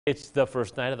It's the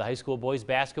first night of the high school boys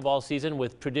basketball season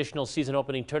with traditional season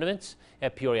opening tournaments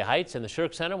at Peoria Heights and the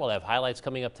Shirk Center. We'll have highlights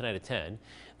coming up tonight at 10.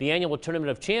 The annual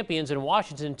Tournament of Champions in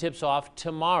Washington tips off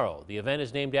tomorrow. The event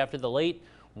is named after the late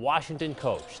Washington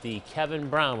coach. The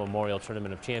Kevin Brown Memorial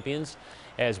Tournament of Champions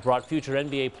has brought future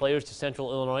NBA players to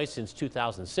Central Illinois since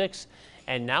 2006,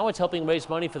 and now it's helping raise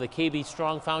money for the KB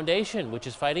Strong Foundation, which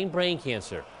is fighting brain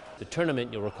cancer. The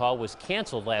tournament, you'll recall, was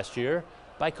canceled last year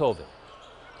by COVID.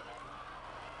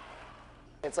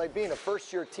 It's like being a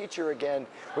first-year teacher again.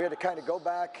 We had to kind of go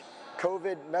back.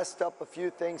 COVID messed up a few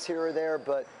things here or there,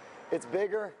 but it's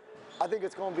bigger. I think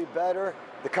it's going to be better.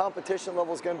 The competition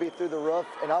level is going to be through the roof,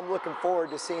 and I'm looking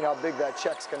forward to seeing how big that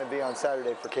check's going to be on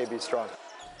Saturday for KB Strong.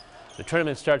 The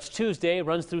tournament starts Tuesday,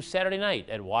 runs through Saturday night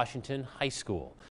at Washington High School.